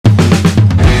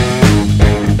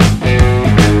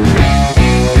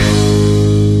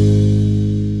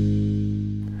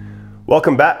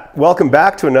Welcome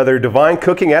back to another Divine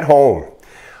Cooking at Home.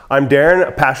 I'm Darren,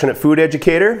 a passionate food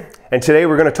educator, and today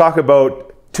we're going to talk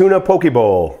about tuna poke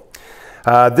bowl.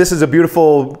 This is a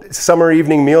beautiful summer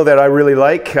evening meal that I really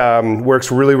like.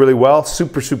 Works really well,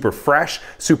 super fresh,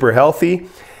 super healthy,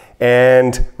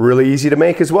 and really easy to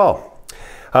make as well.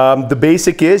 The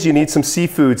basic is you need some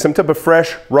seafood, some type of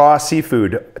fresh, raw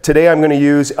seafood. Today I'm going to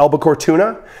use albacore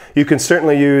tuna. You can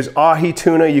certainly use ahi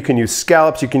tuna, you can use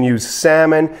scallops, you can use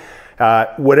salmon.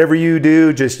 Whatever you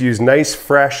do, just use nice,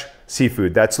 fresh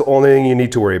seafood. That's the only thing you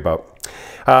need to worry about.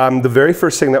 The very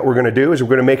first thing that we're going to do is we're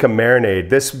going to make a marinade.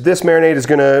 This marinade is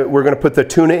we're going to put the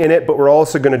tuna in it, but we're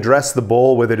also going to dress the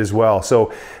bowl with it as well.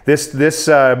 So this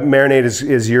marinade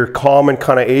is your common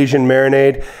kind of Asian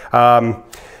marinade.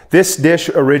 This dish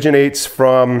originates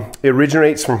from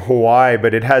Hawaii,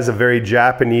 but it has a very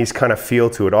Japanese kind of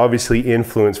feel to it. Obviously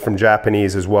influenced from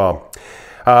Japanese as well.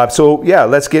 So yeah,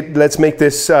 let's make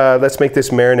this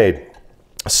marinade.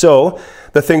 So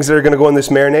the things that are going to go in this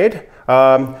marinade,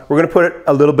 we're going to put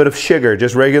a little bit of sugar,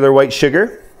 just regular white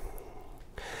sugar.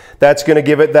 That's going to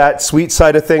give it that sweet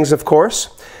side of things, of course.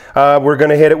 We're going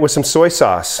to hit it with some soy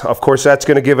sauce. Of course, that's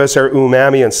going to give us our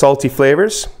umami and salty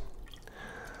flavors.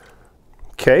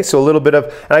 Okay, so a little bit of,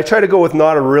 and I try to go with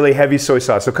not a really heavy soy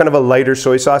sauce, so kind of a lighter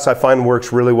soy sauce I find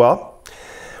works really well.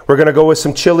 We're going to go with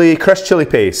some crushed chili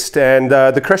paste, and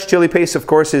the crushed chili paste, of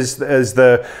course, is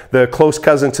the close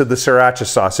cousin to the sriracha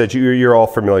sauce that you're all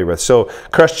familiar with. So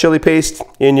crushed chili paste,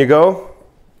 in you go.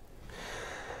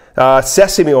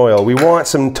 Sesame oil. We want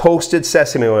some toasted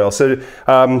sesame oil. So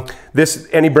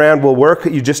any brand will work.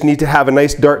 You just need to have a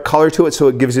nice dark color to it, so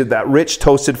it gives you that rich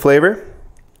toasted flavor.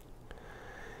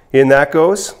 In that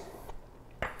goes.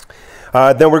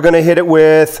 Then we're going to hit it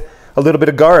with a little bit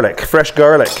of garlic, fresh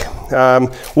garlic.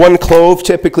 One clove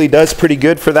typically does pretty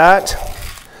good for that.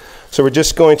 So we're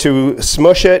just going to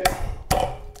smush it,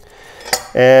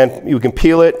 and you can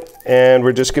peel it, and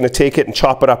we're just going to take it and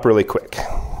chop it up really quick.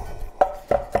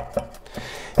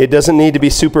 It doesn't need to be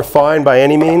super fine by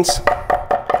any means.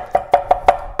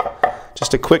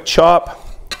 Just a quick chop,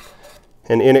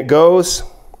 and in it goes.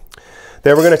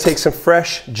 Then we're going to take some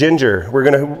fresh ginger. We're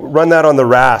going to run that on the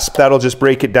rasp. That'll just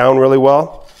break it down really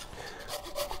well.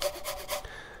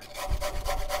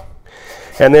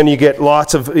 And then you get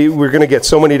we're going to get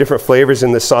so many different flavors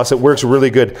in this sauce. It works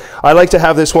really good. I like to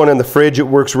have this one in the fridge. It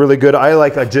works really good. I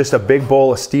like just a big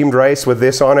bowl of steamed rice with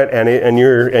this on it, and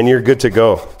you're good to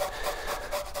go.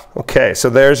 Okay, so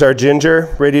there's our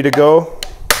ginger ready to go.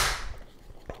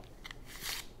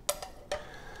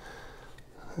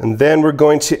 And then we're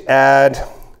going to add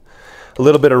a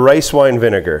little bit of rice wine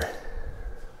vinegar.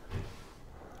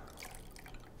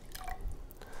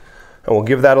 And we'll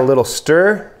give that a little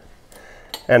stir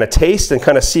and a taste and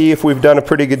kind of see if we've done a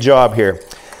pretty good job here.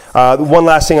 One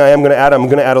last thing I'm going to add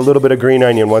a little bit of green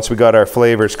onion once we got our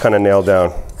flavors kind of nailed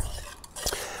down.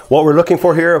 What we're looking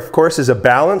for here, of course, is a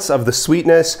balance of the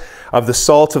sweetness, of the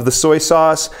salt of the soy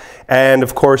sauce, and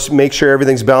of course make sure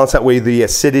everything's balanced, that way the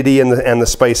acidity and the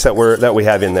spice that we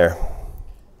have in there.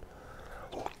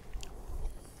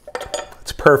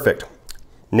 It's perfect.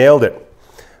 Nailed it.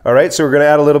 All right, so we're going to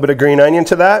add a little bit of green onion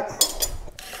to that.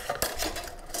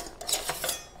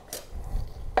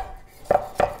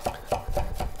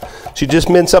 So you just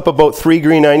mince up about 3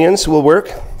 green onions will work.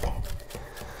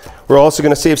 We're also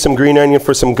going to save some green onion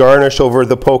for some garnish over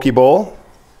the poke bowl.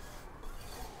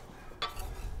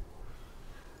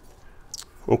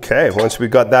 Okay, once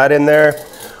we've got that in there,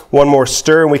 one more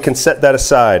stir and we can set that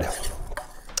aside.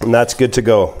 And that's good to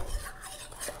go.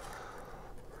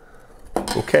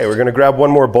 Okay, we're going to grab one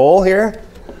more bowl here.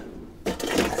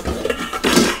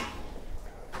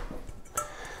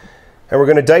 And we're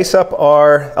going to dice up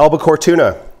our albacore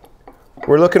tuna.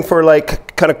 We're looking for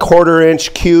like kind of 1/4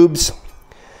 inch cubes.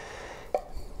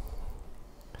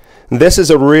 This is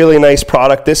a really nice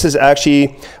product. This is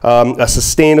actually a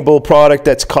sustainable product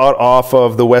that's caught off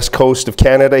of the west coast of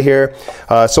Canada here.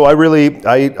 So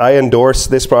I endorse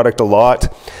this product a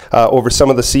lot over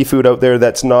some of the seafood out there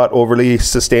that's not overly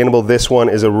sustainable. This one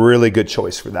is a really good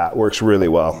choice for that. Works really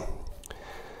well.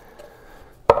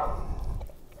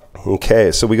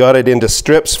 Okay, so we got it into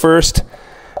strips first,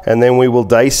 and then we will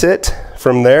dice it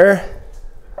from there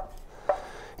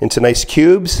into nice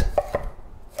cubes.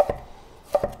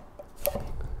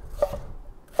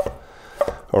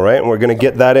 All right, and we're going to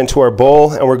get that into our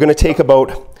bowl, and we're going to take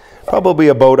probably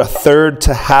about 1/3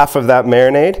 to half of that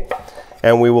marinade,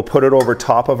 and we will put it over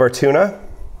top of our tuna.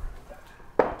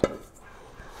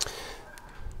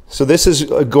 So this is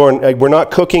we're not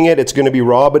cooking it, it's going to be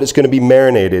raw, but it's going to be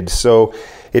marinated. So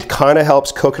it kind of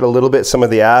helps cook it a little bit, some of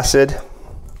the acid.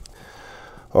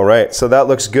 All right, so that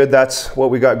looks good. That's what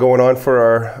we got going on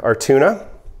for our tuna.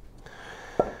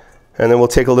 And then we'll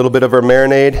take a little bit of our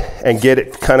marinade and get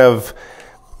it kind of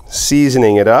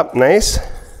seasoning it up nice.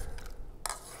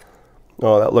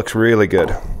 Oh, that looks really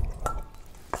good.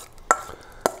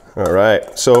 All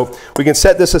right, so we can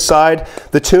set this aside.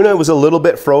 The tuna was a little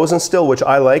bit frozen still, which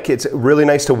I like. It's really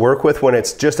nice to work with when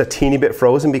it's just a teeny bit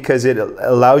frozen because it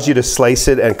allows you to slice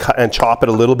it and cut and chop it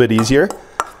a little bit easier.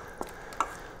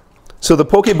 So the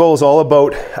poke bowl is all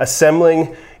about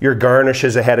assembling your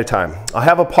garnishes ahead of time. I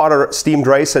have a pot of steamed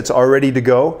rice that's all ready to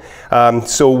go.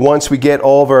 So once we get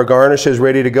all of our garnishes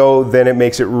ready to go, then it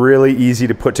makes it really easy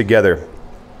to put together.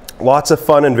 Lots of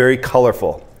fun and very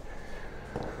colorful.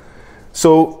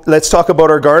 So let's talk about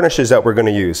our garnishes that we're going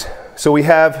to use. So we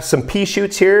have some pea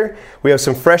shoots here. We have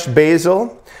some fresh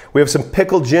basil. We have some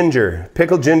pickled ginger.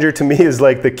 Pickled ginger to me is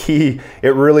like the key.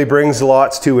 It really brings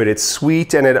lots to it. It's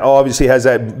sweet and it obviously has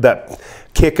that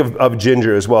kick of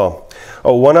ginger as well.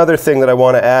 Oh, one other thing that I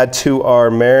want to add to our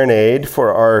marinade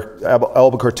for our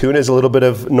albacore tuna is a little bit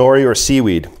of nori or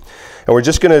seaweed. And we're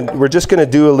just gonna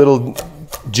do a little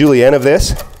julienne of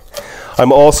this.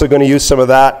 I'm also going to use some of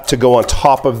that to go on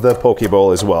top of the poke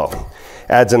bowl as well.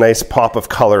 Adds a nice pop of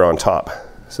color on top.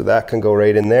 So that can go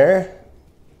right in there.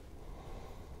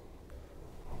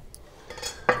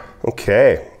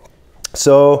 Okay,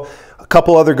 so a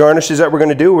couple other garnishes that we're going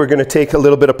to do. We're going to take a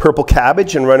little bit of purple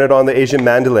cabbage and run it on the Asian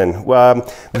mandolin.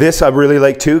 This I really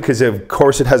like too because of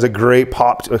course it has a great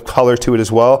pop of color to it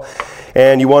as well.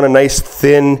 And you want a nice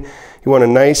thin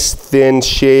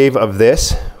shave of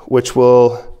this, which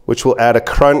will add a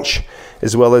crunch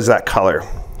as well as that color.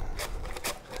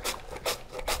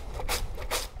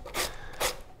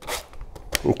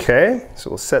 Okay, so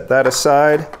we'll set that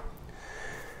aside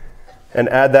and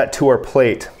add that to our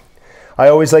plate. I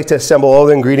always like to assemble all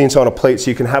the ingredients on a plate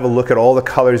so you can have a look at all the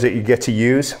colors that you get to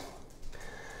use.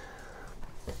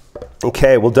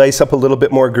 Okay, we'll dice up a little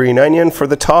bit more green onion for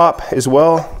the top as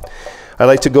well. I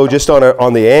like to go just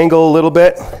on the angle a little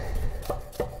bit.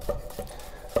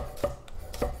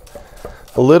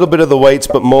 A little bit of the whites,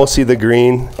 but mostly the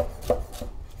green.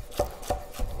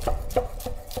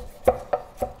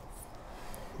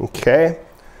 Okay,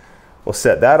 we'll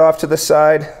set that off to the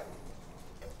side.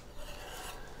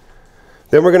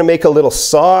 Then we're going to make a little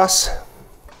sauce.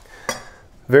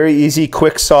 Very easy,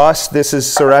 quick sauce. This is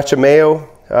sriracha mayo.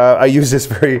 I use this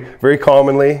very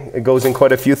commonly. It goes in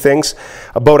quite a few things.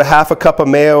 About a half a cup of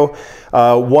mayo,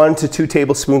 1 to 2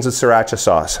 tablespoons of sriracha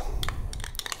sauce.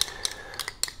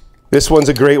 This one's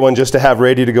a great one just to have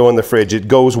ready to go in the fridge. It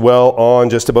goes well on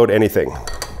just about anything.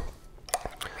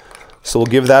 So we'll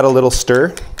give that a little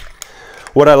stir.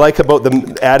 What I like about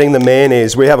adding the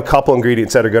mayonnaise, we have a couple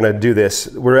ingredients that are going to do this.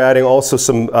 We're adding also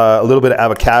a little bit of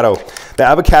avocado. The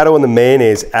avocado and the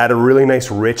mayonnaise add a really nice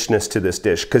richness to this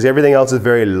dish because everything else is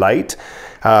very light.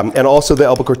 And also the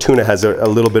albacore tuna has a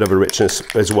little bit of a richness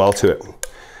as well to it.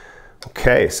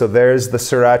 Okay, so there's the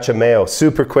sriracha mayo.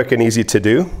 Super quick and easy to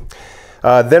do.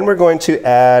 Then we're going to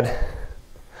add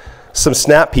some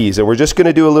snap peas, and we're just going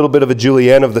to do a little bit of a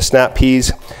julienne of the snap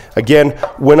peas. Again,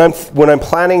 when I'm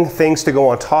planning things to go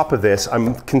on top of this,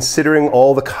 I'm considering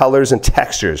all the colors and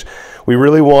textures. We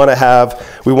really want to have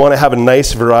a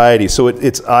nice variety, so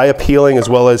it's eye appealing as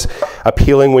well as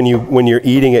appealing when you're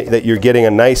eating it, that you're getting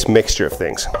a nice mixture of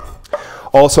things.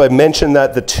 Also, I mentioned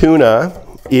that the tuna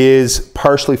is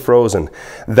partially frozen.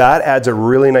 That adds a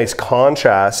really nice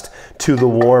contrast to the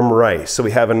warm rice. So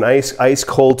we have a nice ice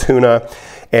cold tuna,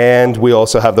 and we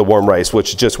also have the warm rice,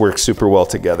 which just works super well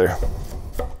together.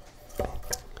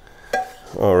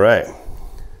 All right.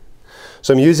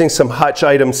 So I'm using some hutch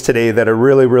items today that are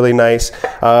really nice.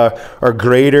 Our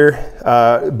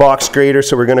grater, box grater,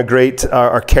 so we're going to grate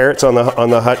our carrots on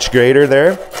the hutch grater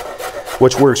there,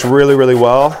 which works really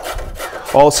well.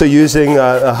 Also using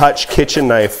a Hutch kitchen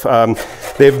knife.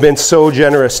 They've been so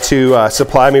generous to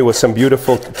supply me with some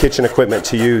beautiful kitchen equipment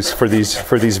to use for these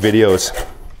videos.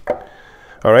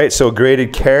 All right, so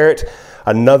grated carrot,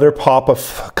 another pop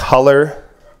of color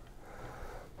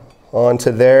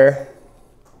onto there.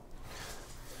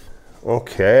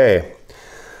 Okay.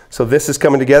 So this is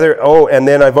coming together. Oh, and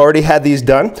then I've already had these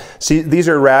done. See, these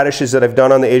are radishes that I've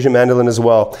done on the Asian mandolin as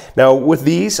well. Now with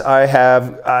these, I've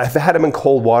had them in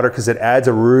cold water because it adds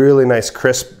a really nice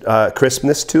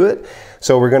crispness to it.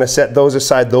 So we're going to set those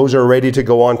aside. Those are ready to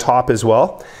go on top as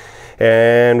well.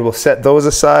 And we'll set those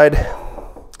aside.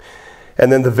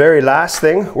 And then the very last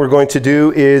thing we're going to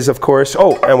do is, of course,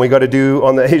 oh, and we got to do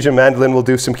on the Asian mandolin, we'll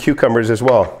do some cucumbers as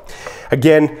well.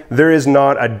 Again, there is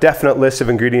not a definite list of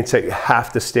ingredients that you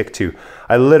have to stick to.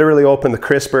 I literally open the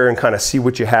crisper and kind of see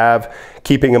what you have,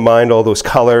 keeping in mind all those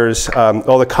colors,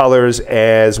 all the colors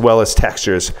as well as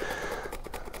textures.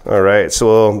 All right, so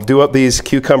we'll do up these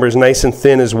cucumbers nice and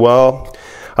thin as well.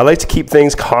 I like to keep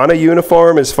things kind of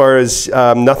uniform as far as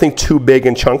nothing too big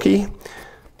and chunky.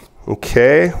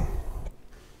 Okay.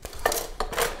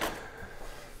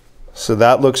 So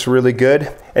that looks really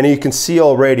good. And you can see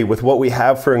already with what we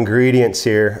have for ingredients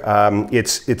here,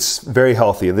 it's very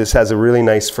healthy. This has a really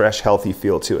nice, fresh, healthy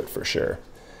feel to it for sure.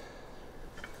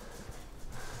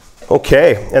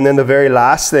 Okay, and then the very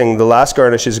last thing, the last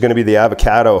garnish is going to be the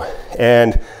avocado.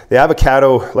 And the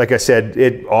avocado, like I said,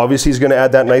 it obviously is going to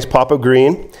add that nice pop of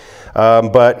green.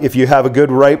 But if you have a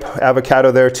good ripe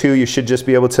avocado there too, you should just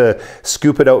be able to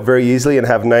scoop it out very easily and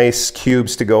have nice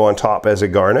cubes to go on top as a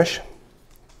garnish.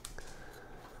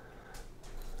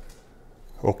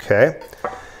 Okay,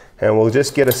 and we'll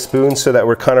just get a spoon so that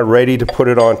we're kind of ready to put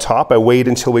it on top. I wait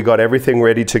until we got everything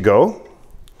ready to go.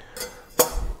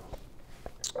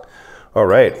 All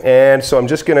right, and so I'm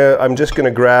just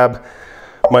gonna grab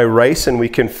my rice and we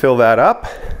can fill that up.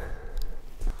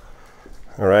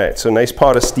 All right, so nice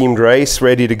pot of steamed rice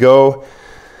ready to go.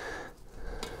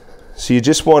 So you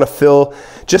just want to fill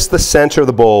just the center of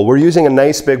the bowl. We're using a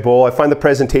nice big bowl. I find the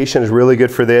presentation is really good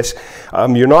for this.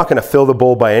 You're not going to fill the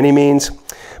bowl by any means,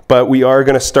 but we are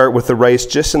going to start with the rice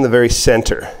just in the very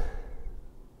center.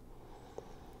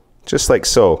 Just like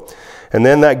so. And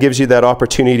then that gives you that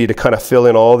opportunity to kind of fill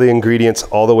in all the ingredients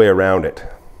all the way around it.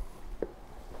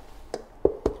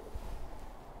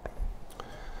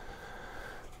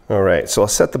 All right, so I'll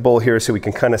set the bowl here so we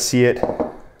can kind of see it.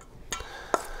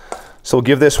 So we'll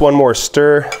give this one more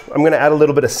stir. I'm going to add a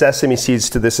little bit of sesame seeds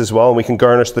to this as well, and we can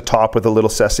garnish the top with a little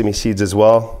sesame seeds as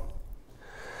well.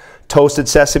 Toasted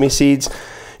sesame seeds.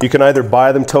 You can either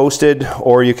buy them toasted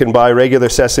or you can buy regular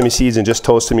sesame seeds and just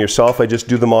toast them yourself. I just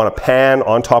do them on a pan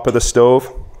on top of the stove.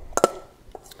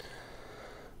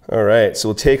 All right, so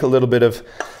we'll take a little bit of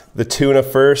the tuna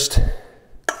first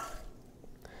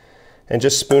and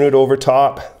just spoon it over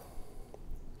top.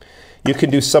 You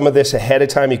can do some of this ahead of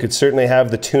time. You could certainly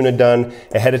have the tuna done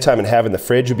ahead of time and have in the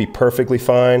fridge would be perfectly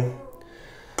fine.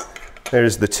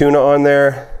 There's the tuna on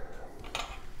there.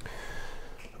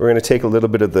 We're going to take a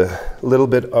little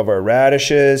bit of our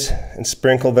radishes and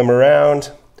sprinkle them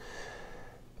around.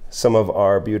 Some of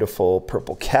our beautiful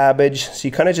purple cabbage. So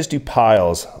you kind of just do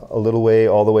piles a little way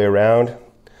all the way around. A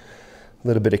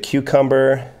little bit of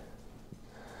cucumber.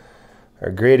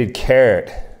 Our grated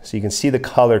carrot. So you can see the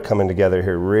color coming together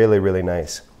here, really, really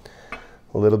nice.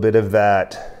 A little bit of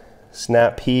that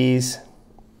snap peas.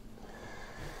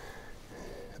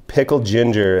 Pickled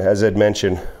ginger, as I'd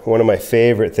mentioned, one of my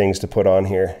favorite things to put on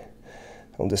here.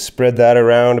 I'll just spread that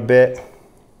around a bit.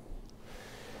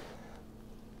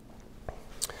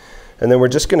 And then we're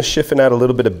just going to shift and add a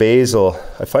little bit of basil.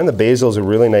 I find the basils are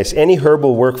really nice. Any herb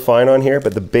will work fine on here,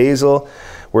 but the basil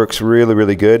works really,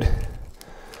 really good.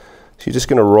 So you're just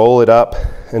going to roll it up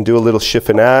and do a little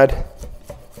chiffonade.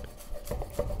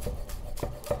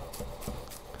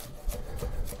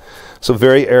 So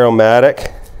very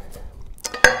aromatic.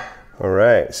 All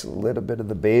right, so a little bit of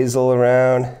the basil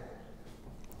around.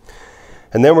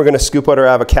 And then we're going to scoop out our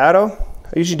avocado.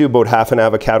 I usually do about half an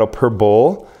avocado per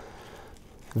bowl.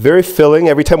 Very filling.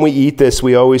 Every time we eat this,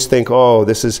 we always think, oh,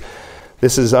 this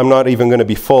is I'm not even going to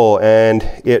be full, and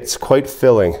it's quite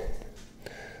filling.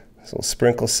 So we'll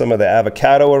sprinkle some of the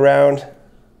avocado around.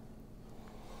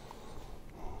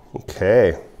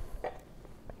 Okay.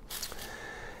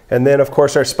 And then, of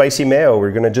course, our spicy mayo.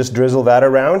 We're going to just drizzle that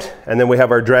around, and then we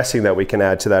have our dressing that we can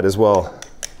add to that as well.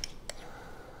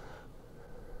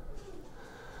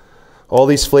 All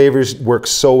these flavors work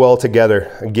so well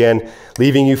together. Again,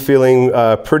 leaving you feeling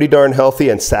pretty darn healthy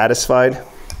and satisfied.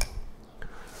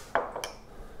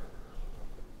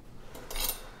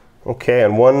 Okay,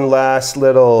 and one last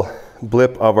little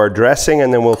blip of our dressing,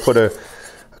 and then we'll put a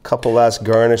couple last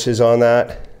garnishes on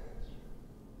that.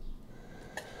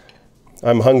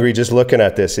 I'm hungry just looking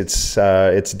at this.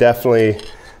 It's definitely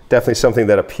something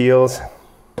that appeals.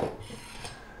 A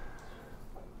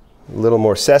little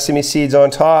more sesame seeds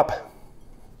on top.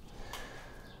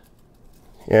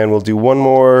 And we'll do one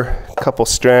more couple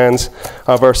strands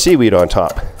of our seaweed on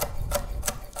top.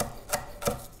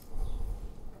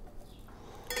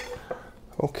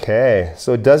 Okay,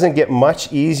 so it doesn't get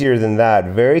much easier than that.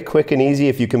 Very quick and easy.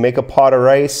 If you can make a pot of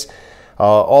rice,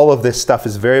 all of this stuff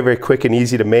is very, very quick and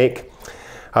easy to make.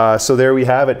 So there we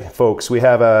have it, folks. We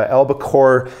have a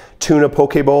albacore tuna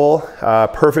poke bowl,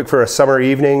 perfect for a summer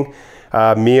evening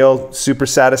meal. Super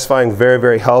satisfying, very,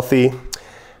 very healthy.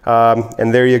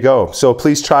 And there you go. So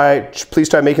please try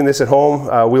making this at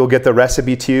home. We'll get the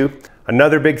recipe to you.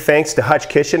 Another big thanks to Hutch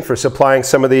Kitchen for supplying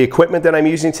some of the equipment that I'm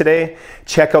using today.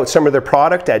 Check out some of their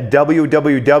product at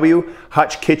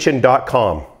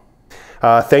www.hutchkitchen.com.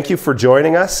 Thank you for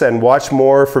joining us, and watch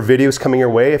more for videos coming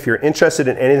your way. If you're interested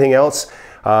in anything else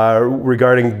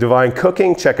regarding Divine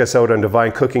Cooking, check us out on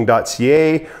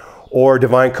divinecooking.ca or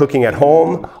Divine Cooking at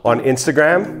Home on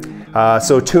Instagram.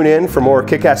 So tune in for more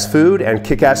kick-ass food and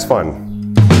kick-ass fun.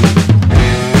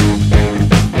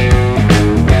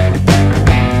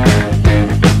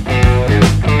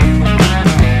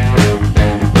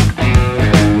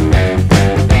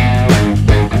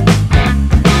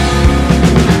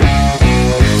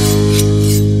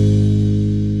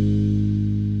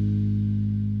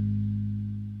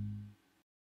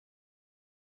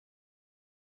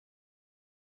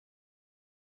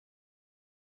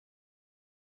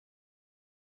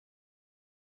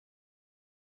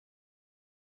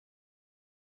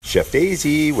 Chef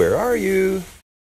Daisy, where are you?